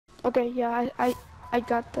Okay, yeah, I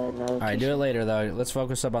got the notification. Alright, do it later though. Let's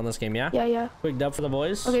focus up on this game, yeah? Yeah. Quick dub for the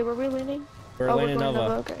boys. Okay, where are we landing? We're landing we're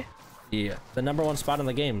Nova. Okay. Yeah, the #1 spot in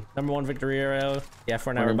the game. #1 victory arrow. Yeah,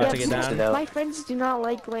 for now we're about to get down. My friends do not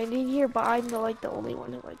like landing here, but I'm the only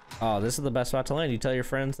one who like. Oh, this is the best spot to land. You tell your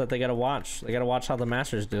friends that they gotta watch. They gotta watch how the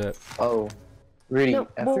masters do it. Oh, Rudy, No,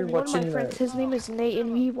 after one watching of my friends, his name is Nate,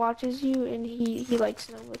 and he watches you, and he likes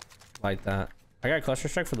Nova. Like that. I got a cluster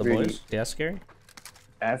strike for the Rudy. boys. Yeah, scary.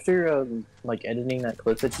 After like editing that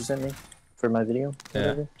clip that you sent me for my video, Yeah.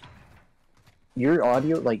 whatever, your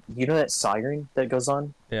audio, like, you know that siren that goes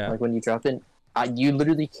on? Yeah. Like when you drop it, you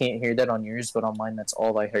literally can't hear that on yours, but on mine, that's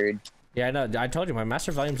all I heard. Yeah, I know. I told you my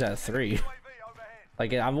master volume's at 3.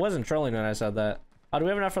 Like, I wasn't trolling when I said that. Oh, do we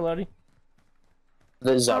have enough for loading?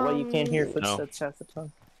 Is that why you can't hear footsteps half the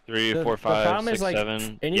time? 3, The 4, 5, problem 6, is, like,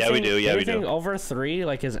 7. Anything, Yeah, we do. Yeah, we anything do. over 3,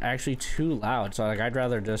 like, is actually too loud. So, like, I'd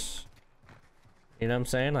rather just, you know what I'm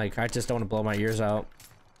saying? Like, I just don't want to blow my ears out.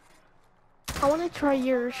 I want to try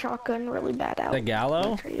your shotgun really bad out. The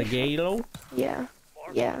Gallo? The Gallo? Yeah.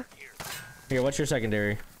 Here, what's your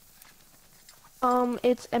secondary?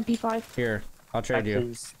 It's MP5. Here, I'll trade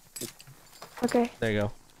you. Okay. There you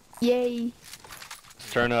go. Yay.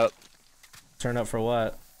 Turn up. Turn up for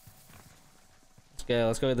what?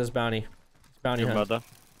 Let's go get this bounty. Bounty hunt. Mother.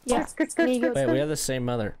 Yeah. Wait, we have the same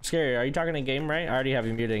mother. Scary, are you talking in game, right? I already have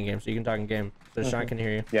you muted in game, so you can talk in game. So Sean can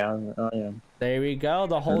hear you. Yeah, I am. There we go.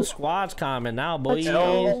 The whole squad's coming now, boys.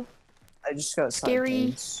 I just got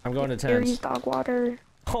Scary. I'm going to Scary's 10s. dog water.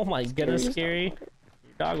 Oh my goodness, Scary.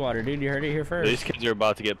 Dog water, dude. You heard it here first. These kids are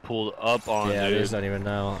about to get pulled up on, Yeah, dude. they just don't even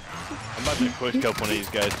know. I'm about to quick scope one of these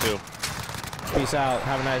guys, too. Peace out.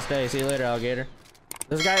 Have a nice day. See you later, alligator.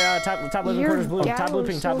 This guy, top living Your quarters blue. Top gallo's blue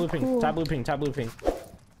ping, top so blue ping, cool. top blue ping, top blue ping.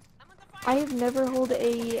 I have never held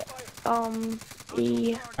a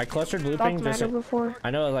I clustered blue dark ping just. matter before.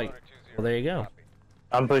 I know, like, well, there you go.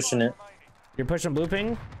 I'm pushing it. You're pushing blue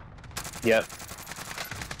ping? Yep.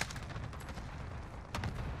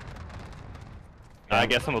 I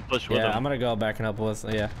guess I'm gonna push with Yeah, them. I'm gonna go back and help with,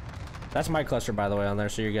 yeah. That's my cluster, by the way, on there,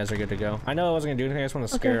 so you guys are good to go. I know I wasn't gonna do anything, I just want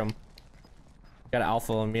to scare them. Gotta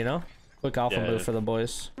alpha them, you know? Quick alpha move for the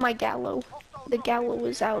boys. My Gallo. The Gallo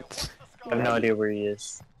is out. I have no idea where he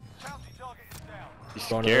is. He's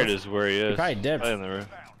scared is where he is. He probably dipped. Probably in the roof.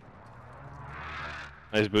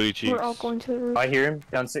 Nice booty cheeks. We're all going to the roof. I hear him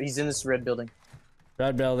downstairs. He's in this red building.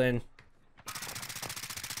 Red building.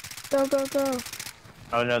 Go.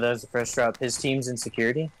 Oh no, that was a fresh drop. His team's in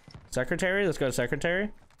security. Secretary? Let's go to secretary.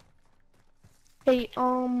 Hey,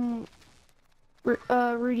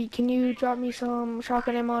 Rudy, can you drop me some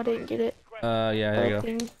shotgun ammo? I didn't get it. Yeah, there you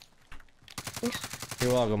go. Thanks.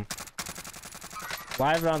 You're welcome.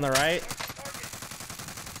 Live on the right.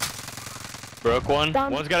 Broke one.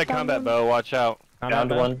 One's got a combat bow. Watch out.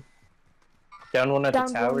 Downed one. Down one at the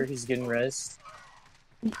Downed tower. one. He's getting res.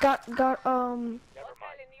 Got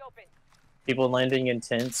People landing in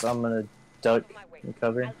tents. I'm gonna duck and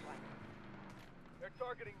cover.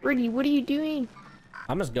 Rudy, what are you doing?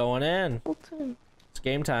 I'm just going in. It's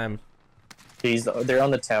game time. They're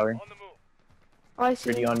on the tower. Oh, I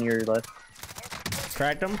see. Pretty on your left.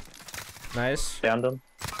 Cracked him. Nice. Downed him.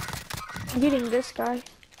 I'm getting this guy.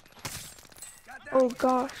 Oh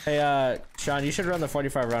gosh. Hey, Sean, you should run the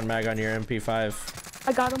 45 round mag on your MP5.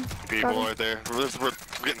 I got him. People right there. We're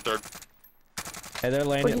getting third. Hey, they're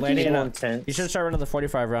landing in a tent. You should start running the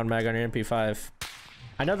 45 round mag on your MP5.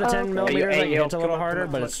 I know the 10 millimeters like, hits a little harder,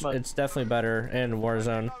 but it's definitely better in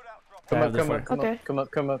Warzone. Come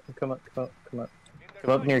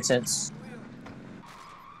up near tents.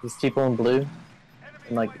 There's people in blue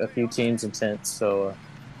and like a few teams in tents, so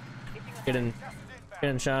get in,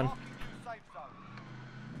 Sean.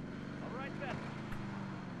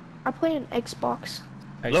 I play an Xbox.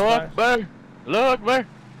 Look, man. Look, man.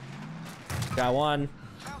 Got one.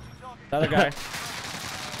 Another guy.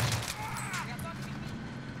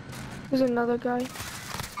 There's another guy.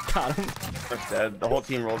 Got him. That's dead. The whole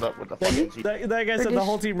team rolled up with the fucking Jeep. That guy said the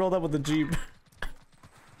whole team rolled up with the Jeep.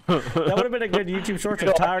 That would have been a good YouTube short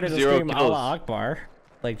if Tyler didn't scream Allah Akbar.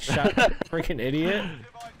 Like, shot freaking idiot.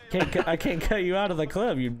 I can't cut you out of the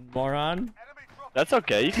clip, you moron. That's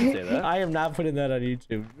okay. You can say that. I am not putting that on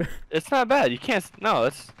YouTube. It's not bad. You can't. No,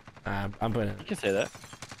 it's. I'm putting it. You can say that.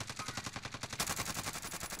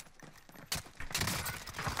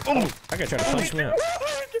 Oh, that guy tried to punch me out.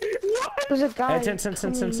 There's a guy. Hey, tents.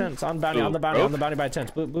 On the bounty by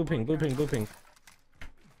tents. Blue ping.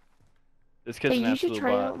 This kid's Hey, an you should absolute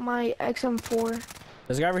try bot. out my XM4.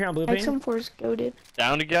 There's a guy over here on blue ping. XM4 is goated.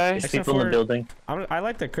 Down a guy. There's people in the building. I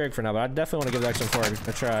like the Craig for now, but I definitely want to give the XM4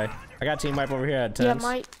 a try. I got team wipe over here at 10.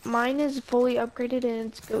 Yeah, mine is fully upgraded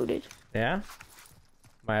and it's goated. Yeah?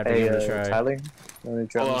 Might have to give it a try. Tyler?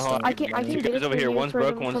 Hold on. I can Two get guys it over here. One's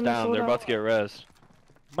broke, one's down. They're about to get res.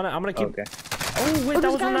 I'm gonna keep... Okay. Oh, wait,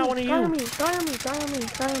 that was not one of you. Guy on me.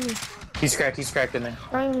 He's cracked in there.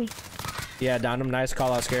 Guy on me. Yeah, downed him. Nice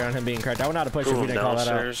call out scare on him being cracked. I would not have pushed if you didn't call that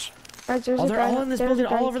out. Guys, Oh, they're all in this building.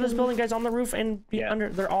 All over this building, guys. On the roof and under.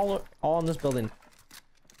 They're all in this building.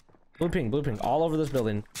 Blue ping. All over this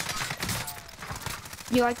building.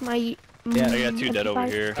 You like my... Yeah, I got 2 dead over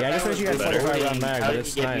here. Yeah, I just wish you had 45 round mag, but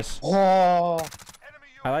it's nice. Oh.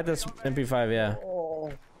 I like this MP5, yeah.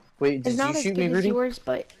 Wait, did you shoot me, Rudy? Yours,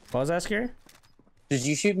 but... What was that, Scare? Did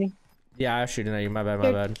you shoot me? Yeah, I was shooting at you. My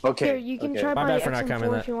bad. Okay. Here, you can try My my bad for not coming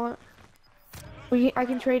XM4 if you want. I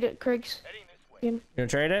can trade it, Craig's. You gonna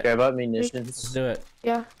trade it? Grab up munitions. Let's do it.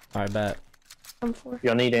 Yeah. Alright, bet. M4.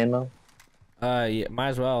 Y'all need ammo? Yeah, might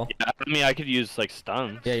as well. Yeah, I mean, I could use like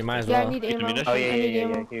stuns. Yeah, you might as Yeah, well. I need ammo. Ammunition? Oh I yeah. need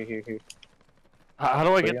ammo. Here. How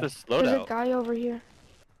do I get this There's a loadout? guy over here.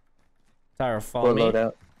 Tyler, follow me.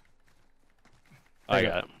 Loadout. I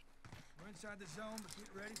got it.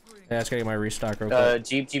 Yeah, let's get my restock real quick.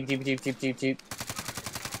 Jeep. You get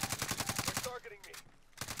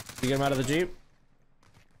him out of the Jeep?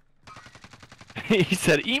 He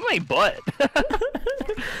said, "Eat my butt."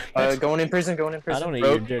 Going in prison. I don't need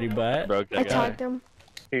your dirty butt. Broke I that guy. tagged him.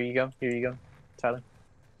 Here you go, Tyler.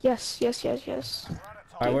 Yes.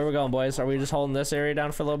 Alright, where we going, boys? Are we just holding this area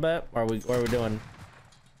down for a little bit? Or what are we doing?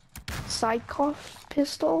 Sidecoff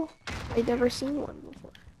pistol? I've never seen one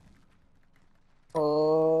before.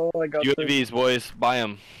 Oh, I got UAVs, boys, buy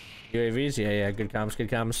them. UAVs? Yeah, good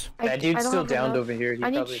comms. That dude's still downed over here. He I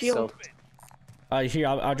need probably shield. Here,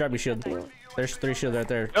 I'll drop you shield. There's 3 shields right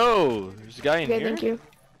there. Oh, there's a guy in Okay, here. thank you.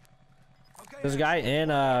 There's a guy in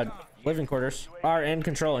living quarters. Or in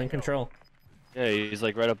control. Yeah, he's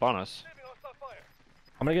like right up on us.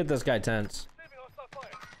 I'm gonna get this guy tense.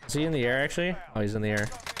 Is he in the air actually? Oh, he's in the air.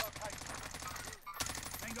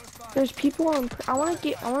 There's people on. I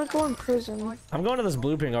wanna go in prison. I'm going to this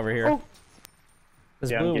blue ping over here. Oh.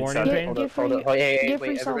 This blue warning ping. Get free. Get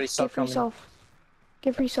free self.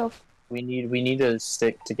 Get free self. We need to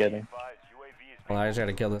stick together. Well, I just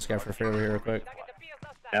gotta kill this guy for free over here real quick.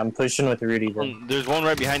 Yeah, I'm pushing with Rudy then. There's one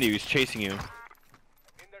right behind you. He's chasing you.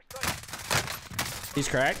 He's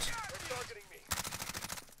cracked.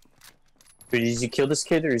 Rudy, did you kill this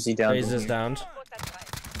kid or is he down? He's just downed.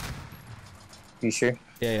 You sure?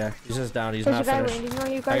 Yeah. He's just down. He's There's not a guy finished. landing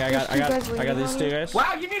on you guys. I got these 2 guys.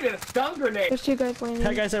 Wow, you needed a stun grenade. There's 2 guys landing.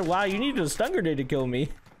 That guy said, "Wow, you needed a stun grenade to kill me."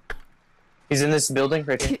 He's in this building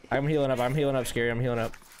right here. I'm healing up, Scary. I'm healing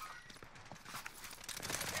up.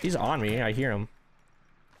 He's on me. I hear him.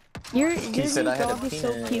 Your new said I had a dog is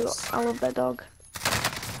so penis. cute. I love that dog.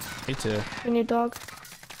 Me too. Your new dog.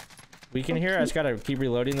 We can hear. I just gotta keep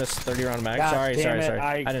reloading this 30 round mag. God Sorry. damn it,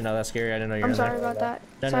 I didn't know that's Scary. I didn't know you were I'm in sorry there. about that.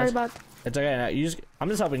 No, Sorry it's- about. It's okay. I'm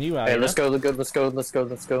just helping you out. Hey, you let's know? go. Let's go.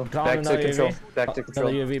 Call Back another to control. UAV. Back to control.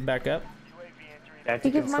 Another UAV back up. Back to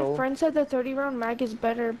Because my control. friend said the 30 round mag is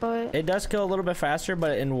better, but It does kill a little bit faster,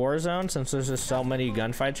 but in Warzone, since there's just so many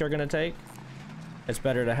gunfights you're gonna take, it's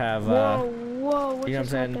better to have. whoa, what you know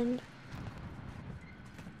just what I'm saying? happened?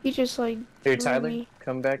 He just like Here, threw Tyler, me.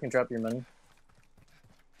 come back and drop your money.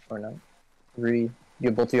 Or not. Rudy,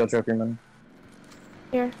 you both of y'all drop your money.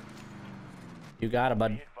 Here. You got it,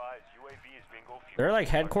 bud. They're like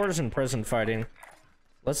headquarters in prison fighting.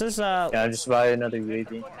 Let's just Yeah, I'll just buy another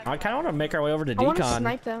UAV. I kind of want to make our way over to I want to decon.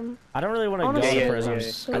 snipe them. I don't really want I to wanna go see to it. prison.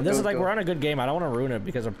 Yeah. And this is Go, like go. we're on a good game. I don't want to ruin it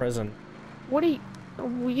because of prison. What do you?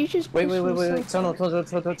 Will you just Wait. push me Tunnel.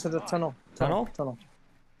 Tunnel.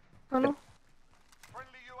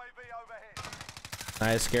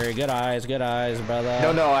 Nice, Scary. Good eyes,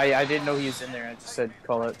 brother. No, I didn't know he was in there. I just said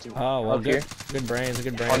call out to. Oh well, Up here. good brains.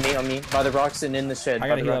 On me. By the rocks and in the shed. I By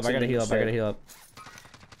gotta the heal up. rocks I and gotta in the heal shed. up.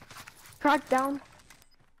 Crack down.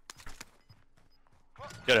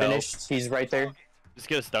 Good help. Finished. He's right there. Just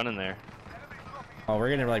get a stun in there. Oh, we're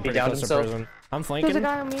getting like He pretty downed close to himself. prison. I'm There's a flanking.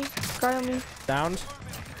 guy on me. Downed.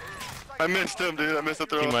 I missed him, dude. I missed the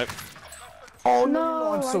throw. Team wipe. Oh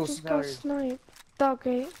No, I'm so I just got sorry. sniped. It's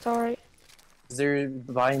okay. It's alright. Is there a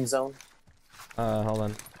buying zone? Hold on. Let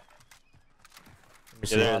me Yeah,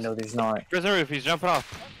 see. there No, is. no, there's not. Prison roof. He's jumping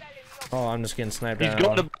off. Oh, I'm just getting sniped.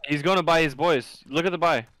 He's going to buy his boys. Look at the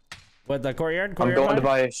buy. What, the courtyard? I'm going to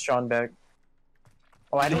buy? buy Sean back.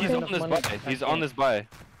 Oh, I didn't He's have on enough this money. buy. He's on this buy.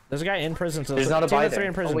 There's a guy in prison. So There's not a team buy of 3 there.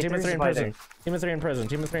 in prison. Oh, wait, Team of there 3 is in a buy prison. Team of 3 in prison.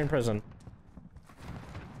 Team of 3 in prison.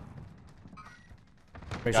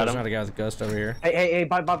 Make Got sure there's him. not a guy with a ghost over here. Hey,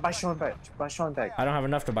 buy Sean back. Buy Sean back. I don't have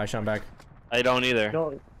enough to buy Sean back. I don't either.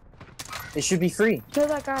 No, it should be free. Kill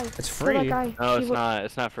that guy. It's Kill that free. guy. No, He it's will- not.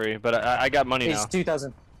 It's not free. But I got money It's now.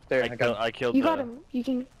 2,000. There, I got him. I killed. You the- got him. You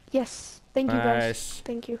can. Yes. Thank you guys. Nice.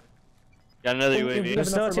 Thank you. Got another We UAV. have There's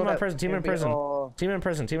still a enough team for in that. prison. Team in Maybe, prison. oh, Team in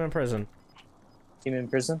prison. Team in prison. Team in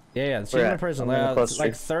prison? Yeah, the team Where in at? prison. I'm in the close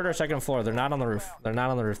Like street. third or second floor. They're not on the roof. They're not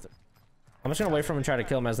on the roof. I'm just gonna wait for them and try to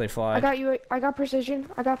kill them as they fly. I got you. I got precision.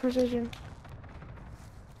 I got precision.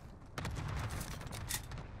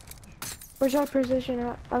 Where's that precision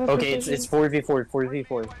at? I have Okay, precision. it's 4v4,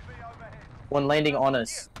 4v4. One landing on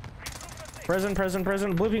us. Prison, prison,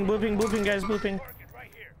 prison. Blooping, blooping, blooping, guys, blooping.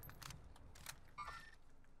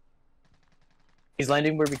 He's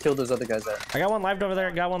landing where we killed those other guys at. I got one lived over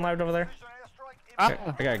there. Got one lived over there. Ah.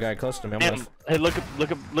 I got a guy close to me. I'm Damn. gonna... Hey, look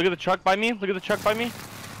at the truck by me. Look at the truck by me.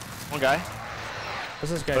 One guy.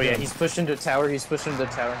 What's this guy Oh yeah, doing? he's pushed into the tower, he's pushed into the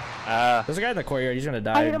tower. There's a guy in the courtyard. He's gonna I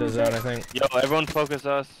die hit in him the with zone, it. I think. Yo, everyone focus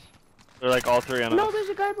us. They're like all three on No, us. there's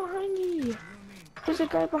a guy behind me. There's a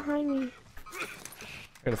guy behind me.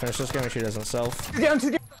 Gotta finish this game. Make sure he doesn't self. Two down,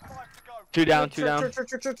 two down! Two down, two down.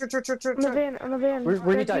 On the van. On the van. Where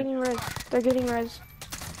They're he died? getting res. They're getting res.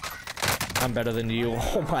 I'm better than you.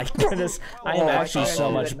 Oh my goodness. I am Oh, actually I thought so I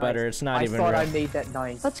made much that better. nice. It's not I even thought real. I made that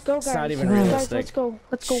nice. Let's go, guys. It's not even Guys, realistic. let's go.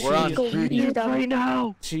 Let's go. We're on Let's go. Easy down. right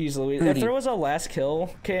now. Jeez Louise. If there was a last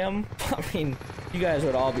kill cam, I mean, you guys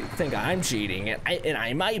would all think I'm cheating, and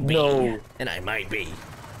I might be. No. And I might be.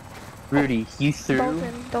 Rudy, he threw.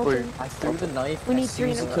 Dalton. I threw the knife. We need as soon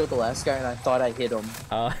as three he in a killed the last guy, and I thought I hit him.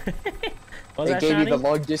 Was It that gave me the shiny?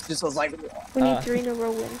 long distance. I was like, We need 3 in a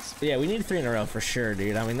row wins. Yeah, we need 3 in a row for sure,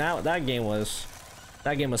 dude. I mean, that game was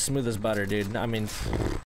smooth as butter, dude. I mean,